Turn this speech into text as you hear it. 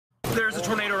There's a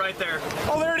tornado right there.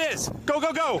 Oh, there it is. Go,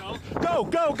 go, go. Go,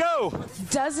 go, go.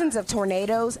 Dozens of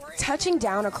tornadoes touching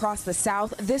down across the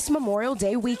South this Memorial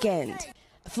Day weekend,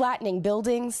 flattening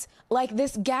buildings like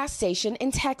this gas station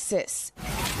in Texas.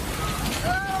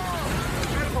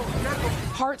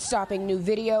 Heart-stopping new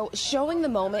video showing the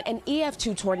moment an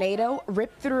EF2 tornado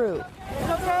ripped through.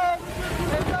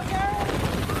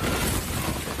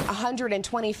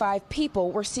 125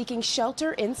 people were seeking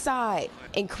shelter inside.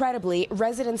 Incredibly,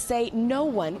 residents say no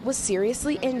one was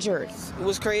seriously injured. It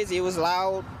was crazy. It was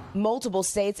loud. Multiple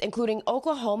states, including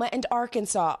Oklahoma and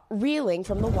Arkansas, reeling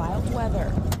from the wild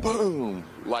weather. Boom!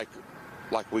 Like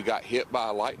we got hit by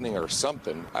lightning or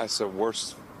something. That's the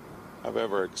worst I've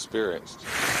ever experienced.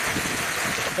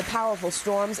 The powerful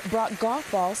storms brought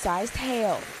golf ball-sized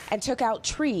hail and took out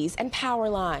trees and power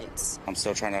lines. I'm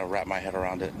still trying to wrap my head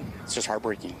around it. It's just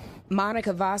heartbreaking.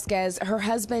 Monica Vasquez, her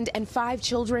husband, and 5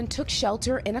 children took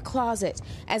shelter in a closet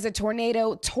as a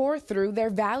tornado tore through their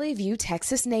Valley View,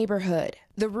 Texas neighborhood.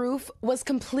 The roof was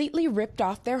completely ripped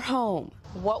off their home.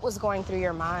 What was going through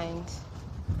your mind?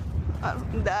 I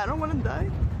don't want to die.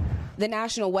 The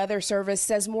National Weather Service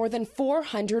says more than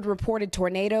 400 reported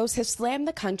tornadoes have slammed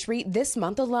the country this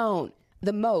month alone,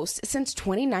 the most since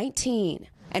 2019.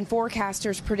 And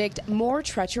forecasters predict more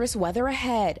treacherous weather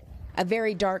ahead, a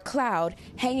very dark cloud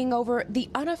hanging over the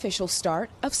unofficial start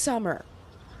of summer.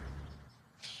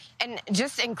 And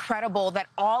just incredible that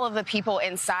all of the people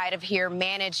inside of here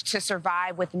managed to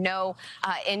survive with no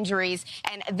injuries.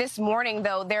 And this morning,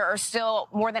 though, there are still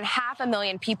more than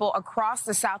 500,000 people across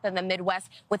the South and the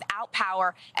Midwest without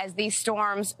power as these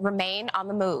storms remain on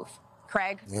the move.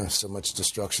 Craig? Yeah, so much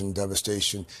destruction,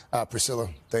 devastation. Priscilla,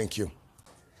 thank you.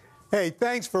 Hey,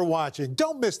 thanks for watching.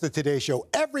 Don't miss the Today Show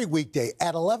every weekday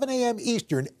at 11 a.m.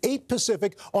 Eastern, 8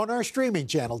 Pacific on our streaming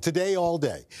channel, Today All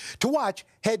Day. To watch,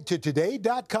 head to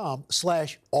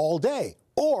today.com/allday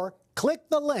or click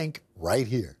the link right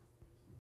here.